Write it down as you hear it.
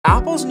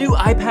Apple's new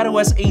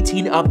iPadOS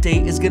 18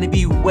 update is going to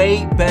be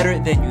way better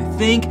than you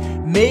think,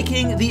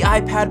 making the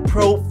iPad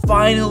Pro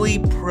finally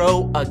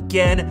Pro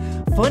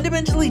again,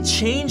 fundamentally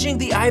changing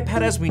the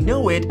iPad as we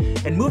know it,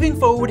 and moving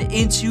forward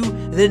into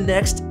the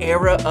next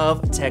era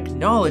of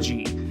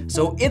technology.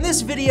 So in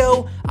this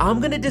video,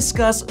 I'm gonna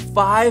discuss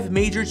 5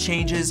 major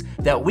changes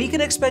that we can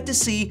expect to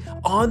see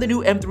on the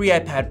new M3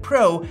 iPad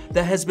Pro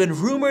that has been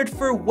rumored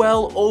for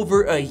well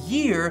over a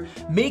year,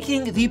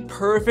 making the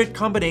perfect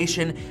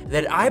combination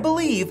that I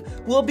believe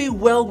will be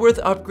well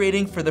worth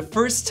upgrading for the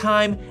first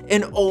time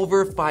in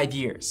over 5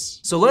 years.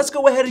 So let's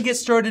go ahead and get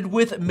started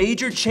with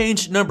major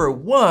change number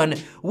 1,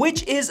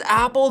 which is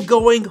Apple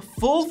going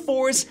full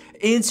force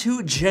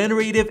into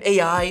generative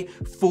AI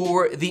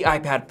for the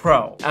iPad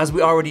Pro. As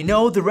we already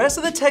know, the rest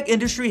of the tech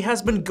industry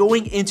has been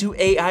going into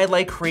AI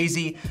like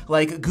crazy,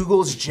 like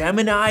Google's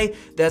Gemini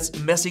that's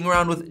messing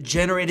around with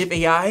generative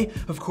AI.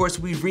 Of course,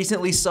 we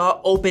recently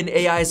saw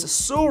OpenAI's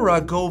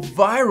Sora go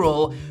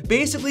viral,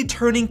 basically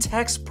turning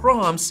text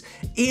prompts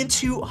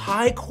into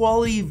high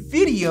quality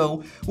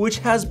video, which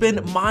has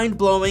been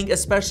mind-blowing,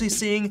 especially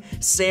seeing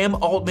Sam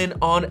Altman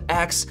on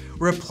X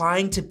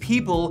replying to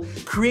people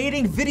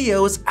creating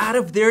videos out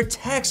of their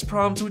text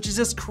prompts, which is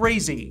just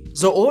crazy.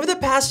 So over the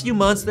past few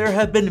months, there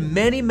have been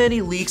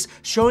many leaks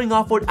showing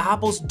off what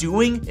Apple's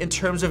doing in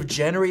terms of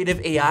generative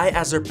AI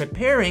as they're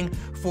preparing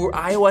for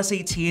iOS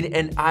 18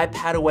 and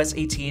iPadOS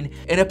 18.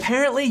 And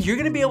apparently you're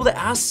gonna be able to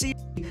ask Siri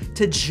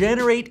to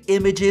generate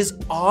images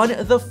on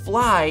the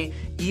fly,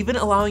 even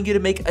allowing you to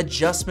make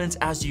adjustments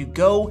as you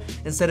go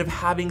instead of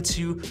having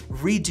to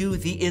redo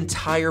the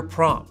entire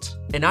prompt.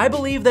 And I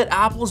believe that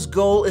Apple's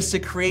goal is to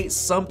create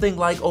something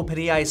like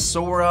OpenAI's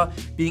Sora,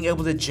 being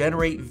able to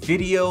generate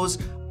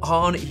videos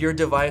on your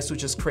device,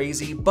 which is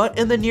crazy. But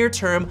in the near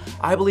term,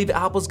 I believe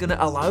Apple's gonna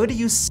allow you to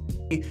use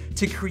Siri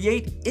to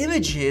create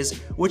images,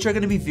 which are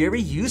gonna be very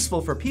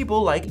useful for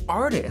people like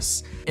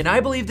artists. And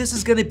I believe this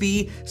is gonna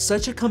be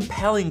such a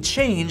compelling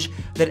change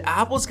that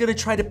Apple's gonna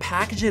try to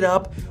package it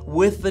up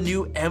with the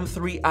new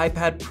M3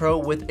 iPad Pro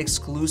with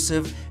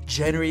exclusive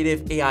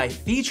generative AI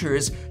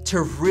features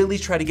to really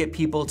try to get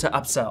people to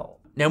upsell.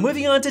 Now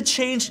moving on to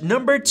change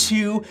number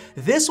 2,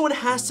 this one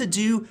has to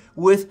do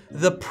with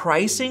the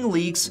pricing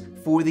leaks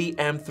for the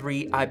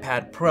M3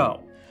 iPad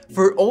Pro.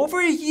 For over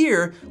a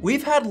year,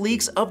 we've had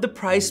leaks of the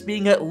price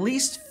being at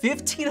least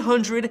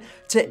 $1,500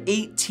 to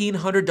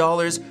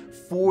 $1,800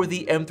 for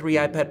the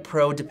M3 iPad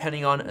Pro,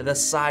 depending on the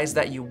size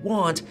that you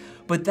want.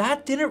 But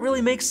that didn't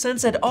really make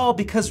sense at all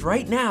because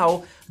right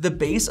now, the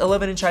base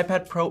 11-inch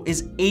iPad Pro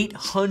is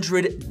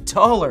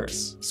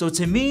 $800. So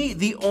to me,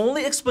 the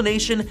only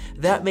explanation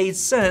that made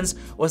sense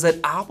was that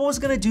Apple was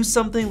gonna do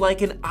something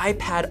like an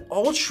iPad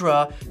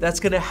Ultra that's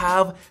gonna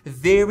have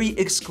very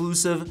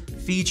exclusive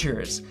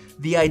features.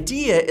 The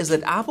idea is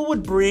that Apple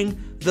would bring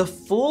the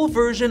full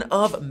version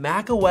of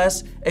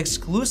macOS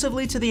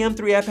exclusively to the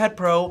M3 iPad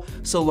Pro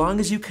so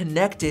long as you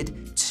connect it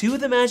to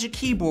the Magic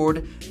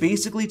Keyboard,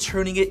 basically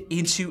turning it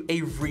into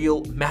a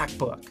real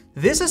MacBook.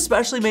 This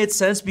especially made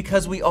sense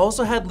because we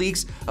also had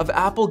leaks of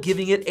Apple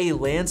giving it a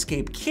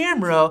landscape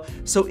camera,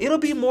 so it'll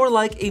be more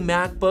like a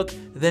MacBook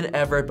than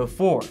ever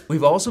before.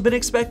 We've also been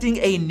expecting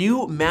a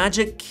new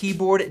Magic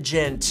Keyboard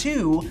Gen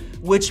 2,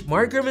 which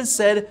Mark Gurman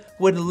said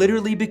would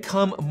literally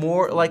become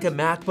more like a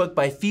MacBook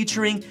by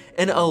featuring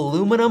an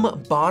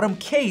aluminum bottom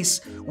case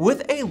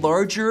with a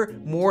larger,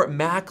 more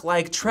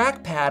Mac-like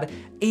trackpad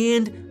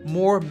and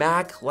more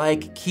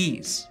Mac-like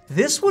keys.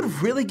 This would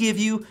really give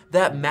you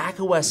that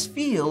macOS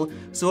feel,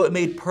 so it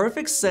made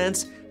perfect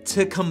sense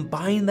to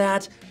combine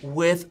that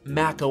with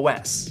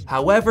macOS.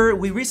 However,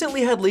 we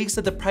recently had leaks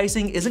that the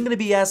pricing isn't gonna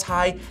be as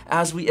high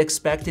as we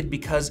expected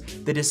because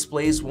the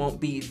displays won't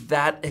be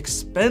that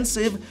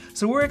expensive,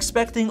 so we're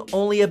expecting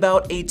only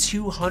about a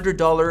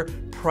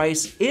 $200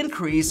 price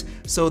increase,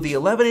 so the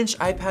 11-inch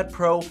iPad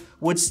Pro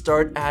would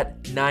start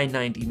at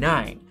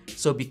 $999.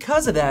 So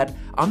because of that,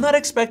 I'm not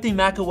expecting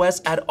macOS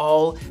at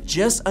all,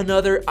 just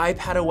another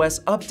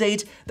iPadOS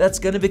update that's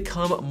gonna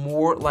become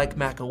more like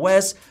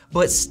macOS,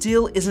 but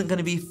still isn't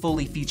gonna be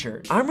fully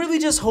featured. I'm really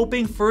just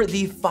hoping for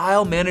the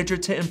file manager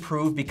to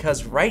improve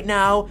because right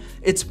now,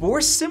 it's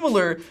more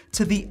similar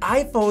to the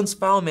iPhone's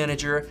file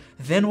manager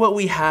than what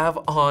we have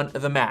on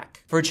the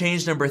Mac. For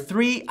change number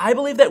 3, I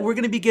believe that we're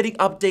gonna be getting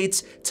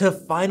updates to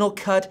Final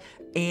Cut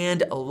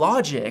and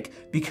Logic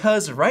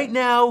because right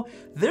now,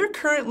 they're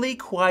currently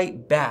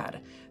quite bad.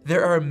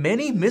 There are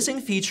many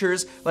missing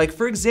features, like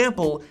for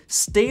example,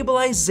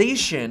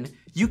 stabilization.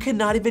 You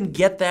cannot even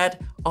get that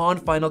on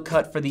Final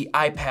Cut for the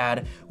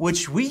iPad,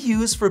 which we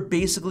use for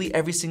basically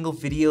every single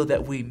video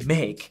that we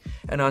make.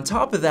 And on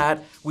top of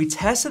that, we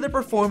tested the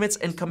performance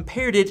and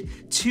compared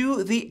it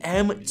to the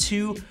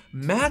M2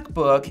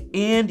 MacBook,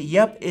 and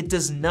yep, it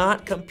does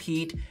not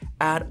compete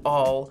at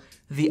all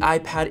the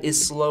iPad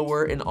is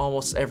slower in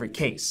almost every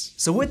case.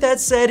 So with that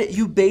said,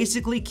 you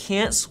basically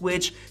can't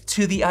switch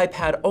to the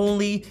iPad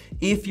only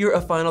if you're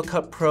a Final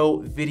Cut Pro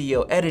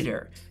video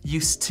editor. You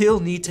still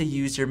need to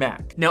use your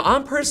Mac. Now,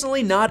 I'm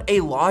personally not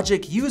a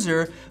Logic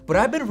user, but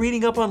I've been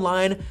reading up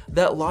online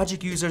that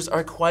Logic users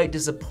are quite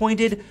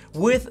disappointed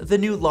with the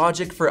new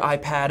Logic for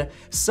iPad.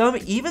 Some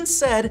even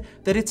said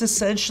that it's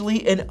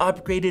essentially an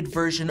upgraded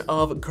version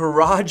of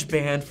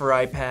GarageBand for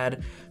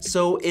iPad,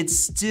 so it's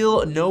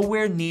still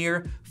nowhere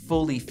near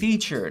fully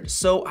featured.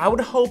 So I would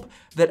hope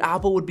that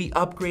Apple would be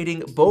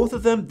upgrading both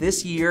of them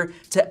this year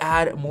to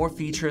add more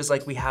features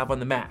like we have on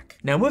the Mac.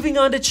 Now moving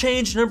on to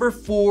change number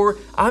 4,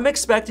 I'm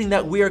expecting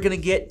that we are gonna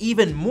get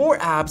even more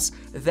apps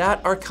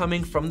that are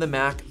coming from the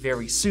Mac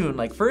very soon.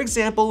 Like for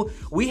example,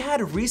 we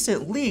had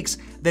recent leaks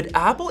that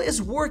Apple is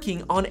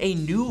working on a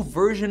new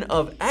version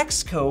of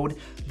Xcode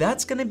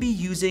that's gonna be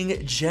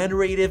using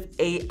generative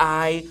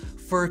AI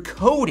for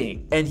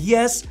coding. And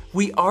yes,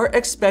 we are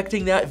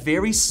expecting that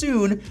very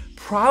soon,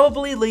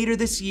 probably later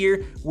this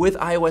year with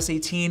iOS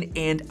 18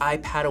 and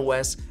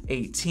iPadOS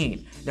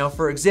 18. Now,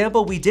 for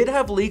example, we did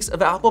have leaks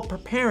of Apple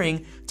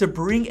preparing to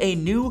bring a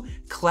new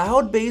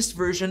cloud-based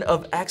version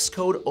of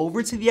Xcode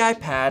over to the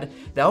iPad.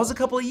 That was a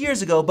couple of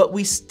years ago, but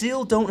we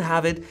still don't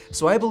have it.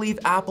 So I believe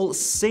Apple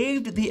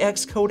saved the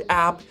Xcode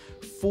app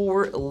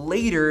for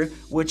later,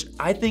 which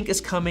I think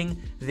is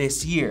coming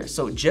this year.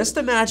 So just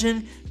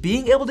imagine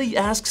being able to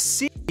ask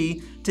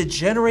Siri to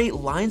generate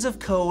lines of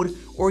code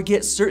or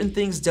get certain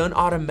things done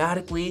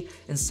automatically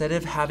instead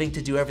of having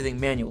to do everything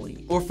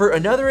manually. Or for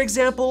another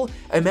example,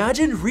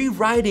 imagine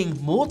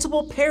rewriting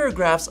multiple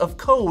paragraphs of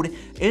code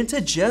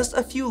into just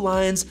a few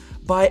lines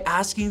by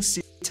asking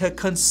Siri to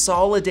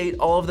consolidate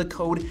all of the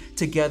code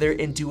together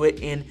and do it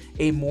in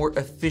a more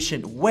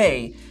efficient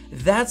way.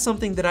 That's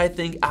something that I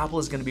think Apple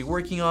is gonna be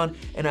working on,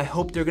 and I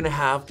hope they're gonna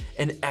have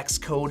an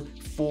Xcode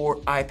for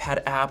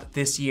iPad app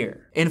this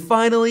year. And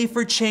finally,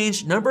 for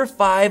change number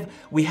 5,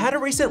 we had a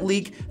recent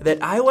leak that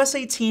iOS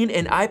 18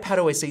 and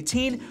iPadOS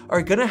 18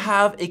 are gonna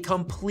have a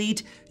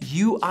complete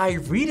UI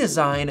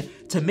redesign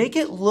to make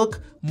it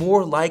look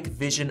more like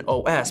Vision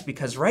OS,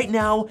 because right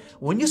now,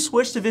 when you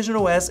switch to Vision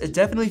OS, it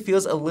definitely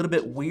feels a little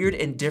bit weird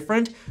and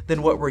different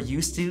than what we're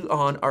used to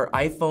on our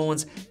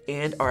iPhones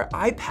and our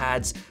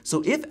iPads.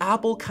 So if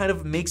Apple kind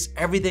of makes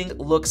everything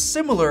look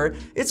similar,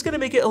 it's gonna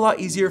make it a lot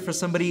easier for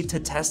somebody to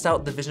test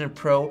out the Vision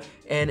Pro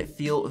and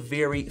feel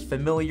very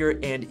familiar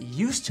and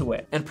used to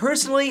it. And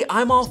personally,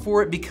 I'm all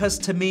for it because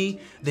to me,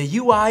 the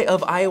UI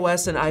of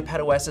iOS and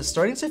iPadOS is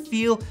starting to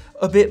feel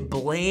a bit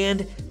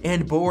bland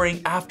and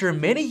boring after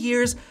many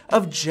years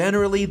of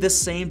generally the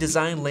same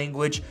design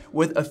language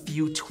with a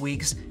few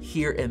tweaks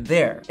here and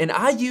there. And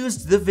I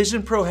used the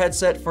Vision Pro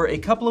headset for a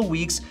couple of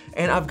weeks,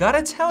 and I've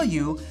gotta tell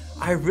you,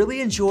 I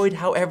really enjoyed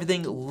how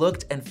everything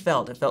looked and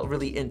felt. It felt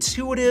really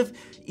intuitive,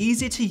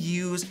 easy to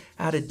use,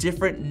 had a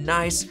different,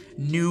 nice,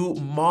 new,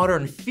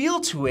 modern feel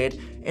to it,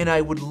 and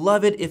I would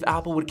love it if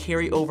Apple would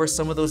carry over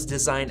some of those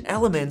design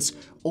elements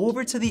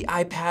over to the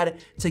iPad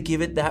to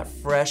give it that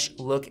fresh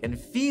look and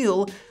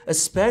feel,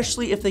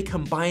 especially if they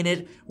combine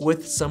it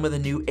with some of the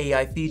new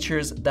AI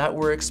features that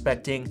we're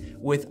expecting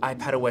with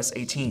iPadOS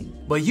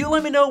 18. But you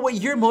let me know what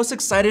you're most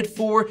excited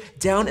for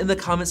down in the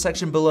comment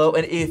section below,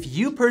 and if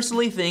you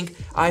personally think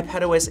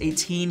iPadOS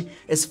 18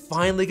 is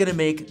finally gonna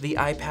make the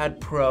iPad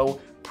Pro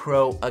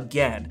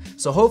again.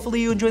 So hopefully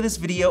you enjoyed this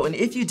video, and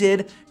if you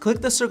did, click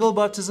the circle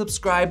above to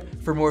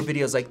subscribe for more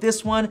videos like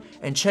this one,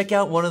 and check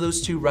out one of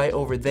those two right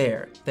over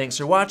there. Thanks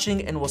for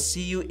watching, and we'll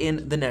see you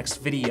in the next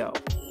video.